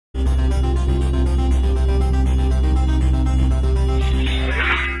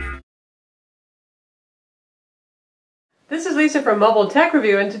This is Lisa from Mobile Tech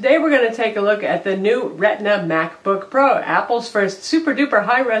Review, and today we're going to take a look at the new Retina MacBook Pro, Apple's first super duper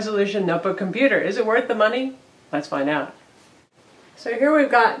high resolution notebook computer. Is it worth the money? Let's find out. So here we've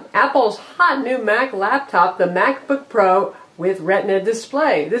got Apple's hot new Mac laptop, the MacBook Pro with Retina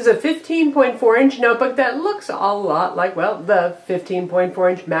display. This is a 15.4-inch notebook that looks a lot like, well, the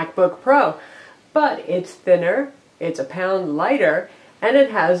 15.4-inch MacBook Pro. But it's thinner, it's a pound lighter, and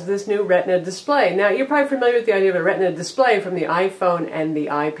it has this new Retina display. Now, you're probably familiar with the idea of a Retina display from the iPhone and the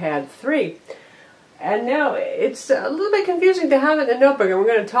iPad 3. And now, it's a little bit confusing to have it in a notebook, and we're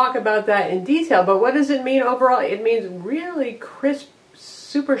going to talk about that in detail. But what does it mean overall? It means really crisp,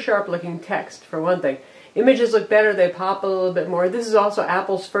 super sharp looking text, for one thing. Images look better, they pop a little bit more. This is also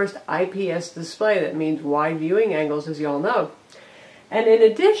Apple's first IPS display. That means wide viewing angles, as you all know. And in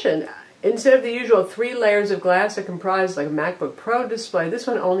addition, instead of the usual 3 layers of glass that comprise like a MacBook Pro display, this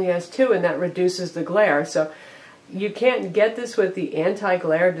one only has 2, and that reduces the glare. So you can't get this with the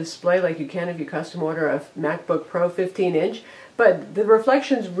anti-glare display like you can if you custom order a MacBook Pro 15-inch, but the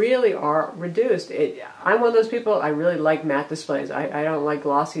reflections really are reduced. I'm one of those people, I really like matte displays. I don't like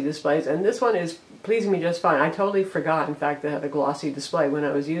glossy displays, and this one is pleasing me just fine. I totally forgot, in fact, that it had a glossy display when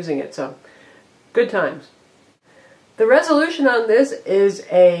I was using it, so good times. The resolution on this is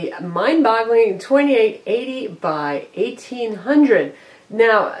a mind-boggling 2880 by 1800.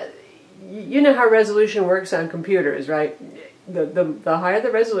 Now, you know how resolution works on computers, right? The higher the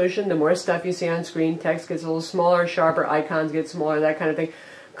resolution, the more stuff you see on screen. Text gets a little smaller, sharper, icons get smaller, that kind of thing.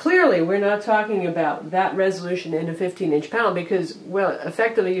 Clearly, we're not talking about that resolution in a 15-inch panel because, well,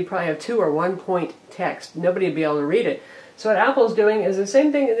 effectively you'd probably have 2 or 1 point text. Nobody would be able to read it. So what Apple's doing is the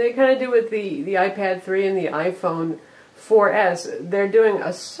same thing they kind of do with the iPad 3 and the iPhone 4S. They're doing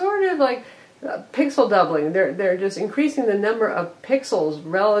a sort of like pixel doubling. They're just increasing the number of pixels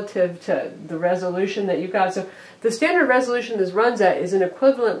relative to the resolution that you've got. So the standard resolution this runs at is an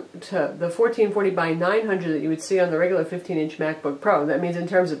equivalent to the 1440 by 900 that you would see on the regular 15-inch MacBook Pro. That means in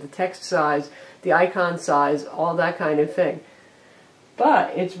terms of the text size, the icon size, all that kind of thing.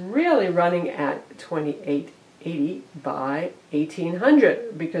 But it's really running at 2880 by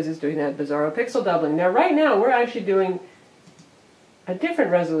 1800 because it's doing that bizarro pixel doubling. Now, right now, we're actually doing a different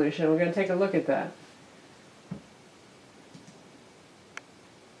resolution. We're going to take a look at that.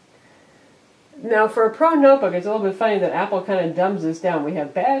 Now, for a Pro notebook, it's a little bit funny that Apple kind of dumbs this down. We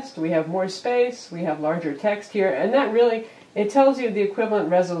have best, we have more space, we have larger text here, and that really, it tells you the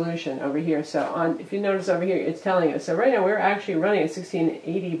equivalent resolution over here. So if you notice over here, it's telling us. So right now, we're actually running at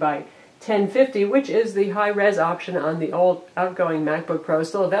 1680 by 1050, which is the high-res option on the old outgoing MacBook Pro. It's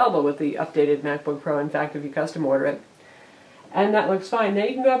still available with the updated MacBook Pro, in fact, if you custom order it. And that looks fine. Now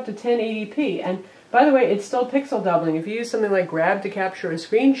you can go up to 1080p, and by the way, it's still pixel doubling. If you use something like Grab to capture a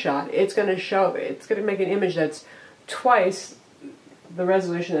screenshot, it's going to make an image that's twice the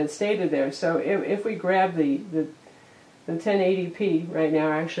resolution that's stated there. So if we grab the 1080p right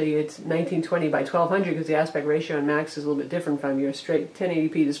now, actually it's 1920 by 1200 because the aspect ratio on Macs is a little bit different from your straight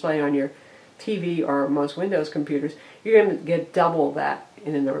 1080p display on your TV or most Windows computers. You're going to get double that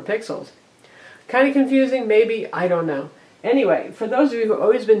in the number of pixels. Kind of confusing, maybe, I don't know. Anyway, for those of you who have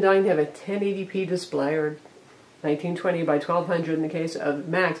always been dying to have a 1080p display, or 1920 by 1200 in the case of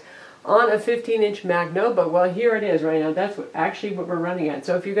Macs, on a 15-inch Mac notebook, well, here it is right now. That's actually what we're running at.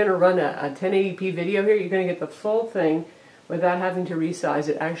 So if you're going to run a 1080p video here, you're going to get the full thing without having to resize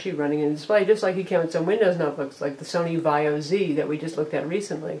it, actually running in the display, just like you can with some Windows notebooks, like the Sony Vaio Z that we just looked at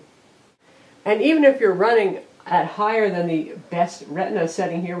recently. And even if you're running at higher than the best Retina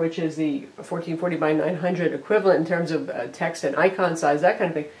setting here, which is the 1440 by 900 equivalent in terms of text and icon size, that kind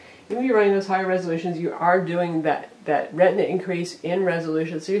of thing. Even if you're running those higher resolutions, you are doing that Retina increase in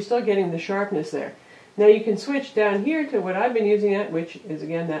resolution, so you're still getting the sharpness there. Now you can switch down here to what I've been using at, which is,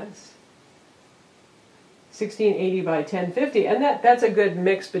 again, that's 1680 by 1050, and that's a good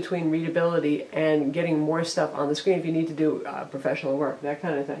mix between readability and getting more stuff on the screen if you need to do professional work, that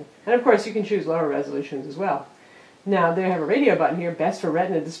kind of thing. And of course, you can choose lower resolutions as well. Now, they have a radio button here, best for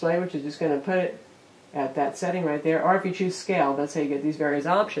Retina display, which is just going to put it at that setting right there, or if you choose scale, that's how you get these various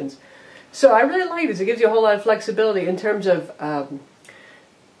options. So I really like this. It gives you a whole lot of flexibility in terms of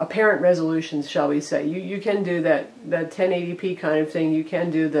apparent resolutions, shall we say. You can do that 1080p kind of thing. You can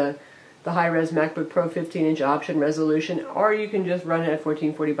do the high-res MacBook Pro 15-inch option resolution, or you can just run it at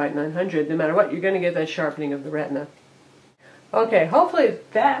 1440 by 900. No matter what, you're going to get that sharpening of the Retina. Okay, hopefully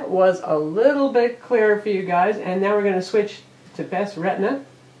that was a little bit clearer for you guys, and now we're going to switch to best Retina,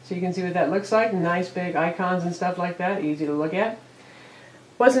 so you can see what that looks like. Nice big icons and stuff like that, easy to look at.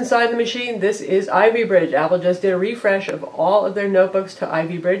 What's inside the machine? This is Ivy Bridge. Apple just did a refresh of all of their notebooks to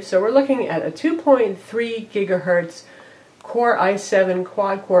Ivy Bridge, so we're looking at a 2.3 gigahertz Core i7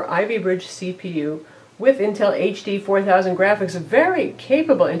 quad-core Ivy Bridge CPU with Intel HD 4000 graphics, a very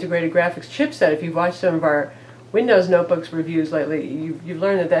capable integrated graphics chipset. If you've watched some of our Windows notebooks reviews lately, you've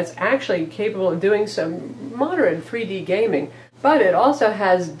learned that that's actually capable of doing some moderate 3D gaming. But it also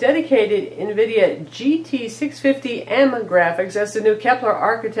has dedicated NVIDIA GT650M graphics. That's the new Kepler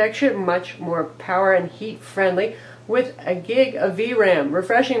architecture, much more power and heat friendly, with a gig of VRAM.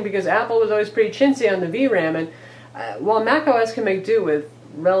 Refreshing, because Apple was always pretty chintzy on the VRAM, and while macOS can make do with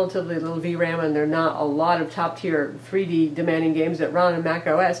relatively little VRAM, and there are not a lot of top-tier 3D demanding games that run on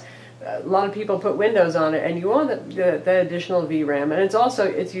macOS, a lot of people put Windows on it, and you want that additional VRAM. And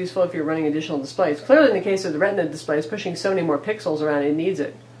it's useful if you're running additional displays. Clearly, in the case of the Retina display, it's pushing so many more pixels around, it needs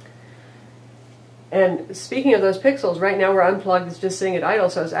it. And speaking of those pixels, right now we're unplugged, it's just sitting at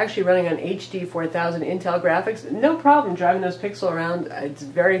idle, so it's actually running on HD 4000 Intel graphics. No problem driving those pixels around. It's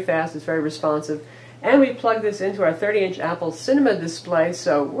very fast, it's very responsive. And we plug this into our 30-inch Apple Cinema display,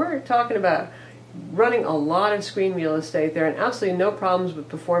 so we're talking about running a lot of screen real estate there, and absolutely no problems with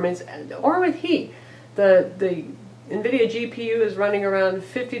performance or with heat. The NVIDIA GPU is running around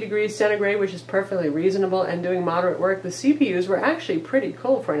 50 degrees centigrade, which is perfectly reasonable, and doing moderate work. The CPUs were actually pretty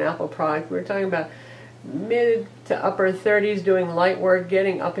cool for an Apple product. We're talking about mid to upper 30s doing light work,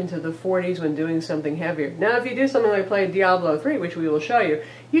 getting up into the 40s when doing something heavier. Now, if you do something like play Diablo 3, which we will show you,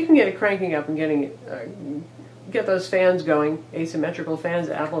 you can get it cranking up and get those fans going, asymmetrical fans.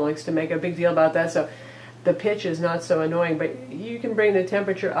 Apple likes to make a big deal about that, so the pitch is not so annoying, but you can bring the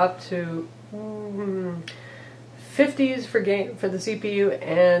temperature up to 50s for the CPU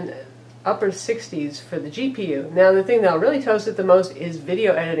and upper 60s for the GPU. Now, the thing that'll really toast it the most is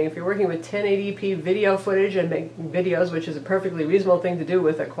video editing. If you're working with 1080p video footage and make videos, which is a perfectly reasonable thing to do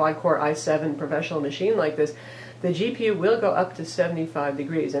with a quad-core i7 professional machine like this, the GPU will go up to 75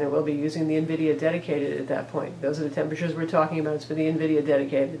 degrees, and it will be using the NVIDIA dedicated at that point. Those are the temperatures we're talking about. It's for the NVIDIA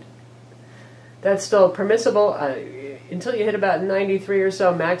dedicated. That's still permissible. Until you hit about 93 or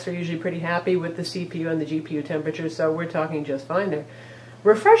so, Macs are usually pretty happy with the CPU and the GPU temperature, so we're talking just fine there.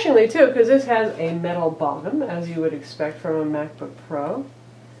 Refreshingly, too, because this has a metal bottom, as you would expect from a MacBook Pro,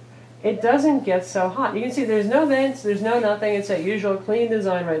 it doesn't get so hot. You can see there's no vents, there's no nothing. It's that usual clean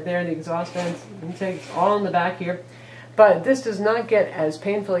design right there, the exhaust vents, intakes, all in the back here. But this does not get as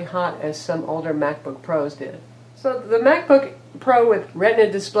painfully hot as some older MacBook Pros did. So the MacBook Pro with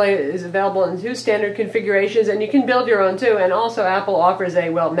Retina display is available in 2 standard configurations, and you can build your own too. And also Apple offers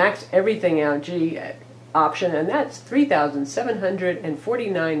a, well, max everything out option, and that's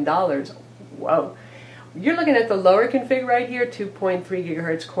 $3,749. Whoa. You're looking at the lower config right here, 2.3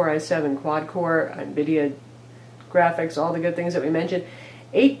 gigahertz Core i7 quad-core, NVIDIA graphics, all the good things that we mentioned.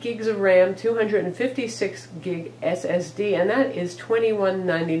 8 gigs of RAM, 256 gig SSD, and that is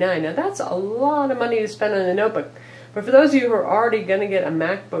 $21.99. Now that's a lot of money to spend on a notebook. But for those of you who are already going to get a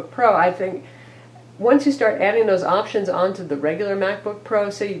MacBook Pro, I think once you start adding those options onto the regular MacBook Pro,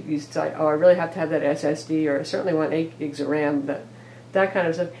 say you decide, oh, I really have to have that SSD, or I certainly want 8 gigs of RAM, that kind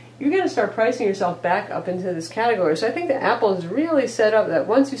of stuff, you're going to start pricing yourself back up into this category. So I think that Apple has really set up that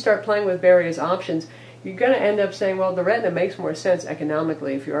once you start playing with various options, you're going to end up saying, well, the Retina makes more sense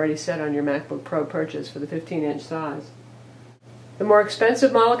economically if you're already set on your MacBook Pro purchase for the 15-inch size. The more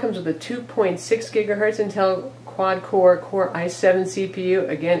expensive model comes with a 2.6 gigahertz Intel quad-core Core i7 CPU,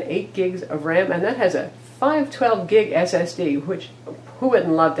 again 8 gigs of RAM, and that has a 512 gig SSD, which who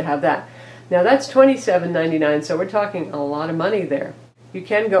wouldn't love to have that? Now that's $27.99, so we're talking a lot of money there. You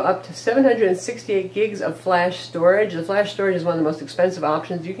can go up to 768 gigs of flash storage. The flash storage is one of the most expensive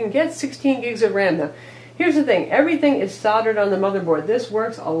options. You can get 16 gigs of RAM. Now, here's the thing. Everything is soldered on the motherboard. This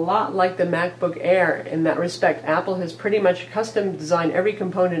works a lot like the MacBook Air in that respect. Apple has pretty much custom designed every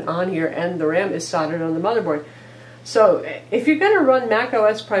component on here, and the RAM is soldered on the motherboard. So if you're going to run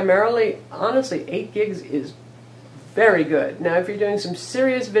macOS primarily, honestly, 8 gigs is very good. Now, if you're doing some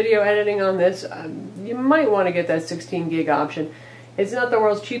serious video editing on this, you might want to get that 16 gig option. It's not the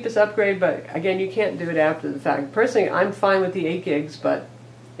world's cheapest upgrade, but again, you can't do it after the fact. Personally, I'm fine with the 8 gigs, but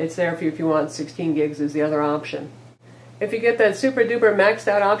it's there for you if you want 16 gigs is the other option. If you get that super duper maxed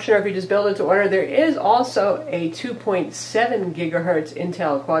out option, or if you just build it to order, there is also a 2.7 gigahertz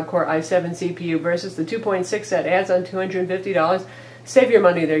Intel quad-core i7 CPU versus the 2.6 that adds on $250. Save your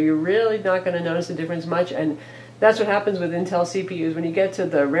money there. You're really not going to notice the difference much, and that's what happens with Intel CPUs. When you get to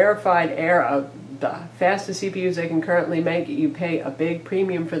the rarefied air of the fastest CPUs they can currently make, you pay a big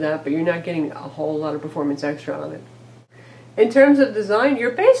premium for that, but you're not getting a whole lot of performance extra on it. In terms of design,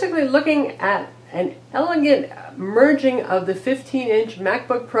 you're basically looking at an elegant merging of the 15-inch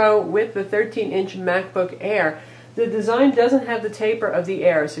MacBook Pro with the 13-inch MacBook Air. The design doesn't have the taper of the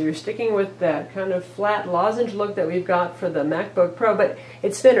Air, so you're sticking with that kind of flat lozenge look that we've got for the MacBook Pro, but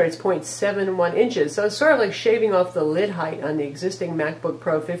it's thinner, it's 0.71 inches, so it's sort of like shaving off the lid height on the existing MacBook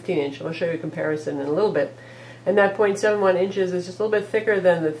Pro 15-inch. I'll show you a comparison in a little bit. And that 0.71 inches is just a little bit thicker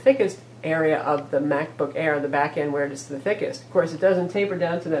than the thickest area of the MacBook Air, the back end where it's the thickest. Of course, it doesn't taper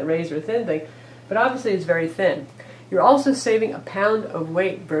down to that razor thin thing, but obviously it's very thin. You're also saving a pound of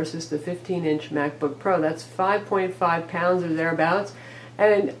weight versus the 15-inch MacBook Pro. That's 5.5 pounds or thereabouts.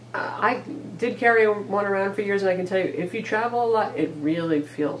 And I did carry one around for years, and I can tell you, if you travel a lot, it really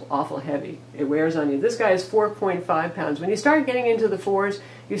feels awful heavy. It wears on you. This guy is 4.5 pounds. When you start getting into the 4s,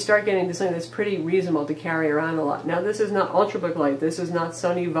 you start getting to something that's pretty reasonable to carry around a lot. Now, this is not Ultrabook light. This is not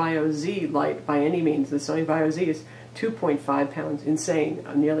Sony Vaio Z light by any means. The Sony Vaio Z is 2.5 pounds. Insane.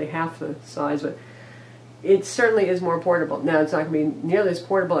 Nearly half the size, but it certainly is more portable. Now, it's not going to be nearly as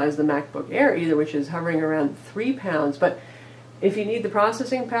portable as the MacBook Air either, which is hovering around 3 pounds, but if you need the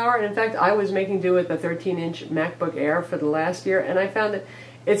processing power, and in fact, I was making do with the 13-inch MacBook Air for the last year, and I found that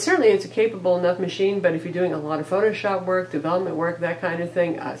it's a capable enough machine, but if you're doing a lot of Photoshop work, development work, that kind of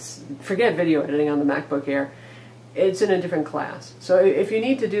thing, forget video editing on the MacBook Air. It's in a different class. So if you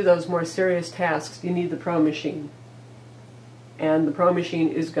need to do those more serious tasks, you need the Pro machine. And the Pro machine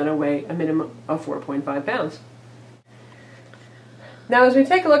is going to weigh a minimum of 4.5 pounds. Now, as we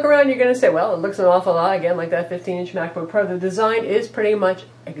take a look around, you're going to say, well, it looks an awful lot, again, like that 15-inch MacBook Pro. The design is pretty much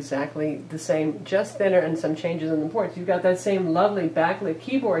exactly the same, just thinner and some changes in the ports. You've got that same lovely backlit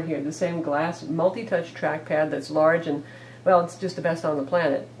keyboard here, the same glass multi-touch trackpad that's large and, well, it's just the best on the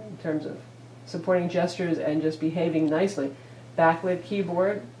planet in terms of supporting gestures and just behaving nicely. Backlit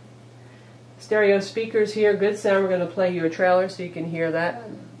keyboard. Stereo speakers here, good sound. We're going to play you a trailer so you can hear that.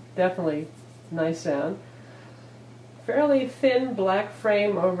 Definitely nice sound. Fairly thin black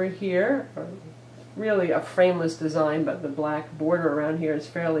frame over here, really a frameless design, but the black border around here is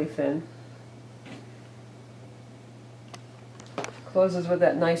fairly thin. Closes with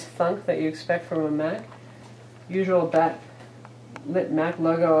that nice thunk that you expect from a Mac. Usual backlit Mac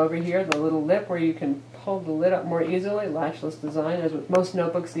logo over here, the little lip where you can pull the lid up more easily, latchless design as with most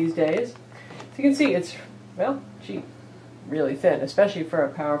notebooks these days. So you can see it's, well, gee, really thin, especially for a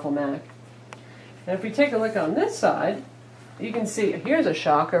powerful Mac. And if we take a look on this side, you can see, here's a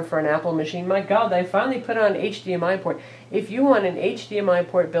shocker for an Apple machine. My God, they finally put on an HDMI port. If you want an HDMI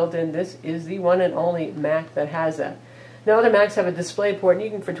port built in, this is the one and only Mac that has that. Now, other Macs have a display port, and you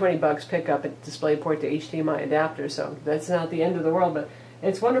can, for 20 bucks, pick up a display port to HDMI adapter, so that's not the end of the world, but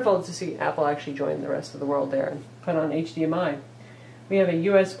it's wonderful to see Apple actually join the rest of the world there and put on HDMI. We have a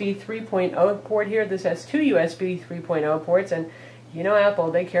USB 3.0 port here. This has two USB 3.0 ports, and you know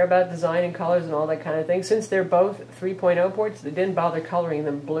Apple, they care about design and colors and all that kind of thing. Since they're both 3.0 ports, they didn't bother coloring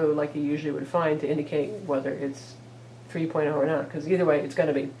them blue like you usually would find to indicate whether it's 3.0 or not, because either way, it's going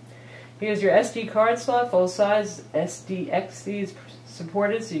to be. Here's your SD card slot, full size. SDXC is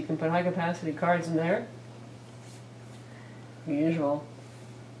supported, so you can put high capacity cards in there. The usual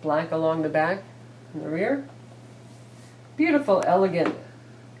black along the back and the rear. Beautiful, elegant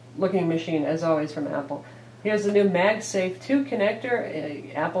looking machine, as always, from Apple. Here's the new MagSafe 2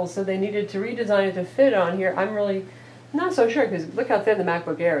 connector. Apple said they needed to redesign it to fit on here. I'm really not so sure, because look how thin the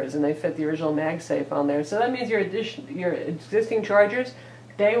MacBook Air is, and they fit the original MagSafe on there. So that means your existing chargers,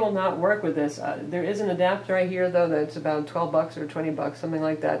 they will not work with this. There is an adapter right here, though, that's about 12 bucks or 20 bucks, something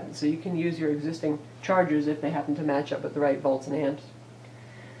like that. So you can use your existing chargers if they happen to match up with the right volts and amps.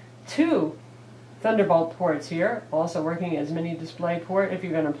 Two Thunderbolt ports here, also working as mini display port if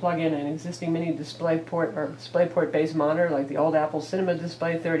you're going to plug in an existing mini display port or display port based monitor like the old Apple Cinema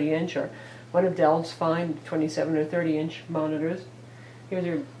Display 30-inch or one of Dell's fine 27 or 30-inch monitors. Here's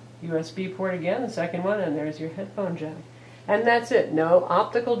your USB port again, the second one, and there's your headphone jack. And that's it. No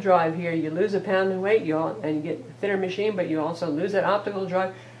optical drive here. You lose a pound in weight and you get a thinner machine, but you also lose that optical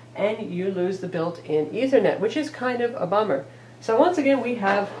drive and you lose the built-in Ethernet, which is kind of a bummer. So once again, we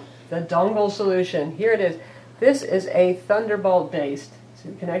have the dongle solution. Here it is. This is a Thunderbolt-based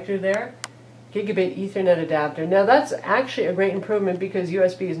connector there, gigabit Ethernet adapter. Now that's actually a great improvement because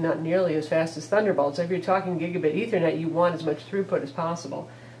USB is not nearly as fast as Thunderbolt. So if you're talking gigabit Ethernet, you want as much throughput as possible.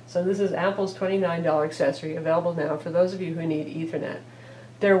 So this is Apple's $29 accessory, available now for those of you who need Ethernet.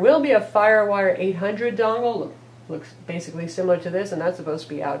 There will be a FireWire 800 dongle, looks basically similar to this, and that's supposed to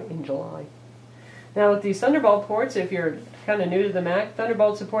be out in July. Now with these Thunderbolt ports, if you're kind of new to the Mac,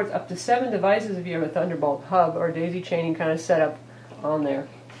 Thunderbolt supports up to 7 devices if you have a Thunderbolt hub or daisy chaining kind of setup on there.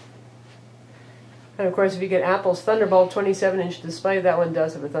 And of course, if you get Apple's Thunderbolt 27-inch display, that one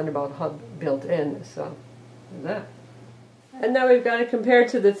does have a Thunderbolt hub built in, so there's that. And now we've got it compared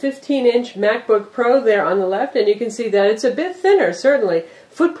to the 15-inch MacBook Pro there on the left, and you can see that it's a bit thinner, certainly.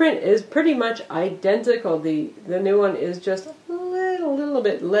 Footprint is pretty much identical. The new one is just a little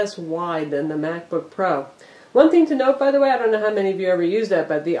bit less wide than the MacBook Pro. One thing to note, by the way, I don't know how many of you ever use that,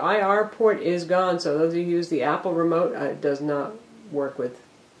 but the IR port is gone, so those of you who use the Apple remote, it does not work with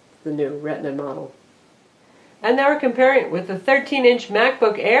the new Retina model. And now we're comparing it with the 13-inch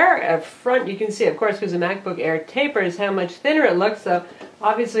MacBook Air. Up front, you can see, of course, because the MacBook Air tapers, how much thinner it looks. So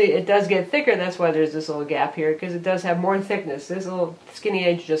obviously, it does get thicker. That's why there's this little gap here, because it does have more thickness. This little skinny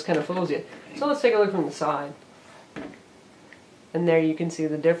edge just kind of fools you. So let's take a look from the side. And there you can see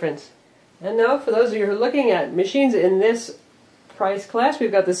the difference. And now, for those of you who are looking at machines in this price class,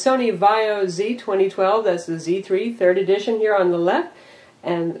 we've got the Sony Vaio Z 2012. That's the Z3 3rd edition here on the left,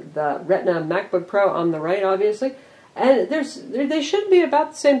 and the Retina MacBook Pro on the right, obviously. And they should be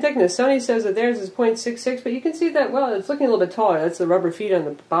about the same thickness. Sony says that theirs is 0.66, but you can see that, well, it's looking a little bit taller. That's the rubber feet on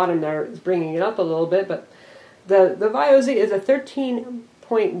the bottom there is bringing it up a little bit, but the Vaio Z is a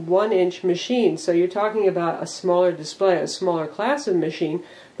 13.1-inch machine, so you're talking about a smaller display, a smaller class of machine,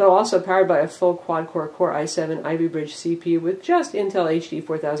 though also powered by a full quad-core Core i7 Ivy Bridge CPU with just Intel HD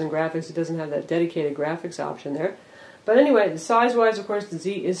 4000 graphics. It doesn't have that dedicated graphics option there. But anyway, size-wise, of course, the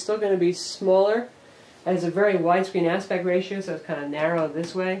Z is still going to be smaller. It has a very widescreen aspect ratio, so it's kind of narrow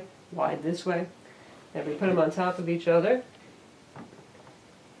this way, wide this way. And if we put them on top of each other,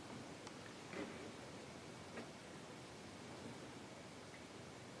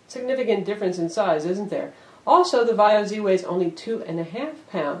 significant difference in size, isn't there? Also, the Vaio Z weighs only 2.5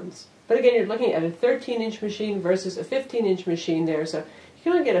 pounds. But again, you're looking at a 13-inch machine versus a 15-inch machine there, so you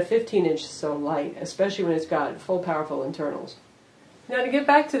can only get a 15-inch so light, especially when it's got full powerful internals. Now, to get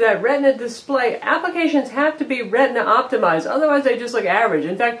back to that Retina display, applications have to be Retina optimized, otherwise they just look average.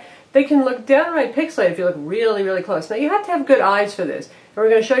 In fact, they can look downright pixelated if you look really, really close. Now, you have to have good eyes for this. And we're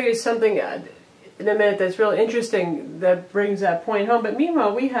going to show you something in a minute that's really interesting that brings that point home. But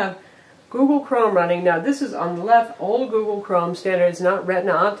meanwhile, we have Google Chrome running. Now, this is on the left, old Google Chrome standard. It's not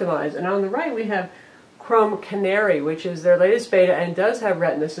Retina optimized. And on the right, we have Chrome Canary, which is their latest beta and does have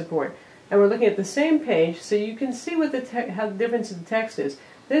Retina support. And we're looking at the same page, so you can see what how the difference in the text is.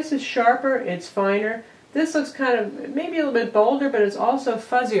 This is sharper, it's finer. This looks kind of maybe a little bit bolder, but it's also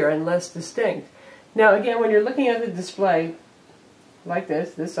fuzzier and less distinct. Now, again, when you're looking at the display like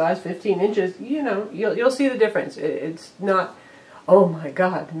this size, 15 inches, you know, you'll see the difference. It's not, oh my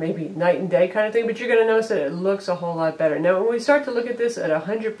God, maybe night and day kind of thing, but you're going to notice that it looks a whole lot better. Now, when we start to look at this at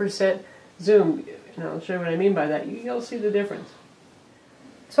 100% zoom, and I'll show you what I mean by that, you'll see the difference.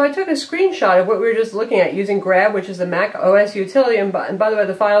 So I took a screenshot of what we were just looking at using Grab, which is a Mac OS utility, and by the way,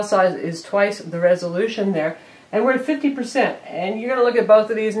 the file size is twice the resolution there, and we're at 50%. And you're going to look at both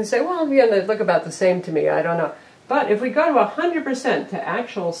of these and say, well, yeah, they look about the same to me, I don't know. But if we go to 100% to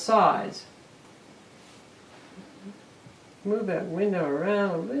actual size, move that window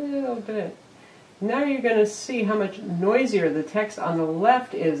around a little bit. Now you're going to see how much noisier the text on the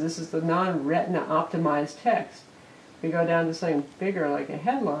left is. This is the non-Retina optimized text. If we go down to something bigger like a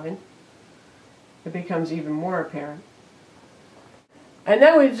headline, it becomes even more apparent. And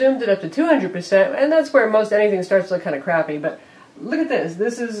now we've zoomed it up to 200%, and that's where most anything starts to look kind of crappy. But look at this.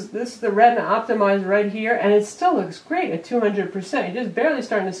 This is the Retina optimized right here, and it still looks great at 200%. You're just barely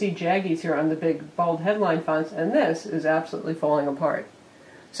starting to see jaggies here on the big bold headline fonts, and this is absolutely falling apart.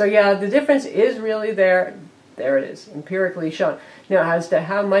 So yeah, the difference is really there. There it is, empirically shown. Now, as to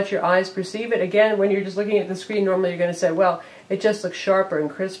how much your eyes perceive it, again, when you're just looking at the screen, normally you're going to say, well, it just looks sharper and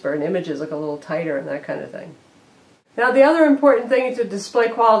crisper, and images look a little tighter and that kind of thing. Now, the other important thing to display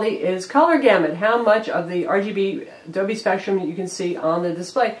quality is color gamut, how much of the RGB Adobe spectrum you can see on the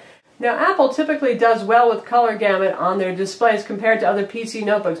display. Now, Apple typically does well with color gamut on their displays compared to other PC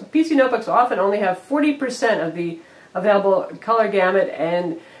notebooks. PC notebooks often only have 40% of the available color gamut,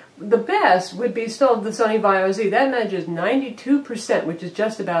 and the best would be still the Sony Vaio Z. That manages 92%, which is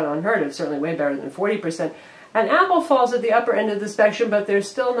just about unheard of, certainly way better than 40%. And Apple falls at the upper end of the spectrum, but they're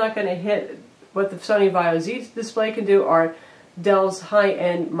still not going to hit what the Sony Vaio Z display can do, are Dell's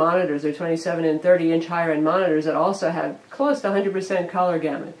high-end monitors. They're 27 and 30-inch higher-end monitors that also have close to 100% color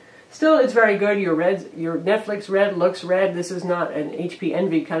gamut. Still, it's very good. Your Netflix red looks red. This is not an HP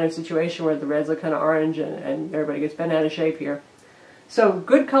Envy kind of situation where the reds look kind of orange and everybody gets bent out of shape here. So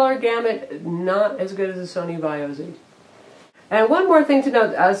good color gamut, not as good as the Sony Vaio Z. And one more thing to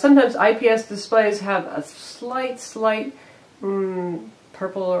note, sometimes IPS displays have a slight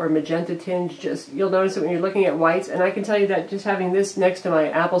purple or magenta tinge. You'll notice it when you're looking at whites, and I can tell you that just having this next to my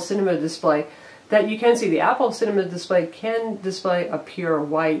Apple Cinema display, that you can see the Apple Cinema display can display a pure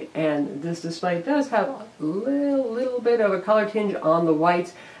white, and this display does have a little bit of a color tinge on the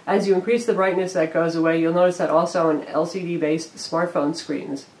whites. As you increase the brightness, that goes away. You'll notice that also on LCD-based smartphone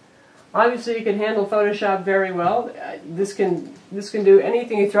screens. Obviously, you can handle Photoshop very well. This can do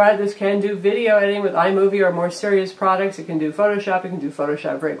anything you throw at it. This can do video editing with iMovie or more serious products. It can do Photoshop. It can do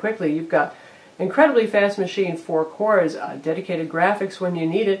Photoshop very quickly. You've got incredibly fast machine, 4 cores, dedicated graphics when you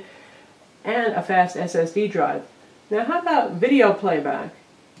need it, and a fast SSD drive. Now, how about video playback?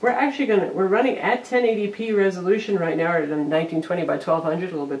 We're running at 1080p resolution right now, at 1920 by 1200,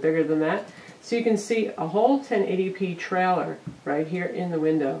 a little bit bigger than that. So you can see a whole 1080p trailer right here in the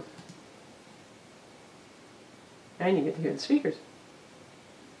window. And you get to hear the speakers.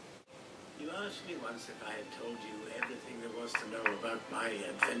 You asked me once if I had told you everything there was to know about my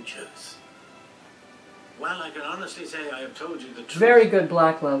adventures. Well, I can honestly say I have told you the truth. Very good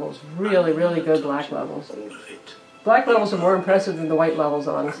black levels. Really, really good black levels. All of it. Black levels are more impressive than the white levels,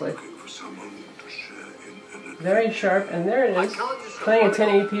 honestly. Very sharp, and there it is. Playing a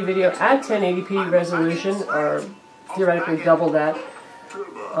 1080p video at 1080p resolution, or theoretically double that,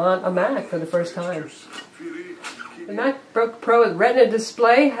 on a Mac for the first time. The MacBook Pro with Retina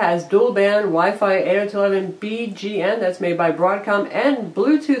display has dual-band Wi-Fi 802.11 BGN, that's made by Broadcom, and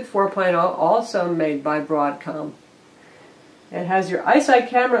Bluetooth 4.0, also made by Broadcom. It has your iSight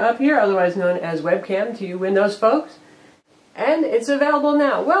camera up here, otherwise known as webcam to you Windows folks. And it's available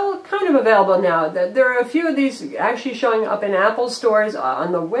now. Well, kind of available now. There are a few of these actually showing up in Apple stores.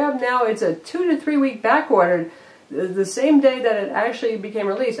 On the web now, it's a 2 to 3 week back ordered, the same day that it actually became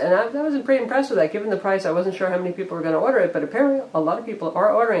released. And I was pretty impressed with that. Given the price, I wasn't sure how many people were going to order it, but apparently a lot of people are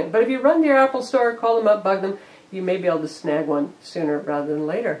ordering it. But if you run to your Apple store, call them up, bug them, you may be able to snag one sooner rather than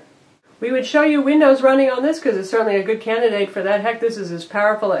later. We would show you Windows running on this because it's certainly a good candidate for that. Heck, this is as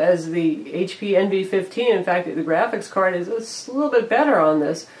powerful as the HP NV15. In fact, the graphics card is a little bit better on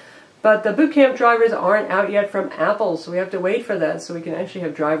this. But the Boot Camp drivers aren't out yet from Apple, so we have to wait for that so we can actually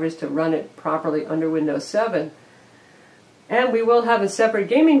have drivers to run it properly under Windows 7. And we will have a separate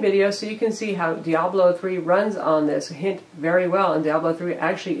gaming video so you can see how Diablo 3 runs on this. Hint, very well, and Diablo 3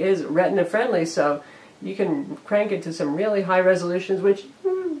 actually is Retina friendly, so you can crank it to some really high resolutions, which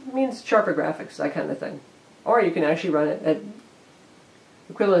means sharper graphics, that kind of thing. Or you can actually run it at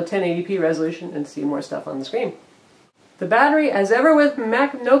equivalent 1080p resolution and see more stuff on the screen. The battery, as ever with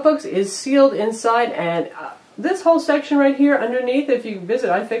Mac notebooks, is sealed inside, and this whole section right here underneath, if you visit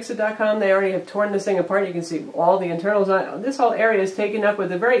iFixit.com, they already have torn this thing apart. You can see all the internals on it. This whole area is taken up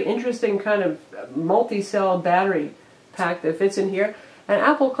with a very interesting kind of multi-cell battery pack that fits in here. And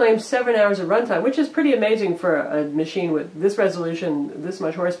Apple claims 7 hours of runtime, which is pretty amazing for a machine with this resolution, this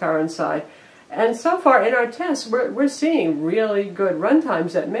much horsepower inside. And so far in our tests, we're seeing really good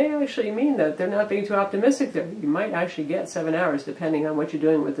runtimes that may actually mean that they're not being too optimistic there. You might actually get 7 hours depending on what you're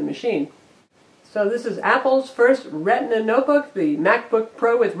doing with the machine. So this is Apple's first Retina notebook, the MacBook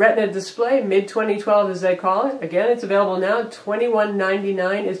Pro with Retina display, mid-2012 as they call it. Again, it's available now.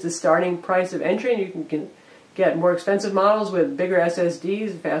 $21.99 is the starting price of entry, and you can get more expensive models with bigger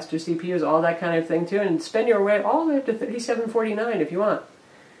SSDs, faster CPUs, all that kind of thing too, and spend your way all the way up to $37.49 if you want.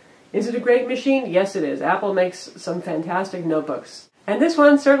 Is it a great machine? Yes, it is. Apple makes some fantastic notebooks. And this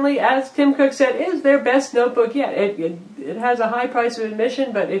one certainly, as Tim Cook said, is their best notebook yet. It has a high price of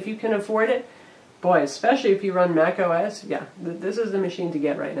admission, but if you can afford it, boy, especially if you run Mac OS, yeah, this is the machine to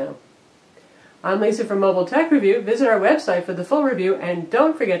get right now. I'm Lisa from Mobile Tech Review. Visit our website for the full review, and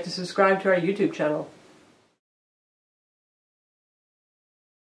don't forget to subscribe to our YouTube channel.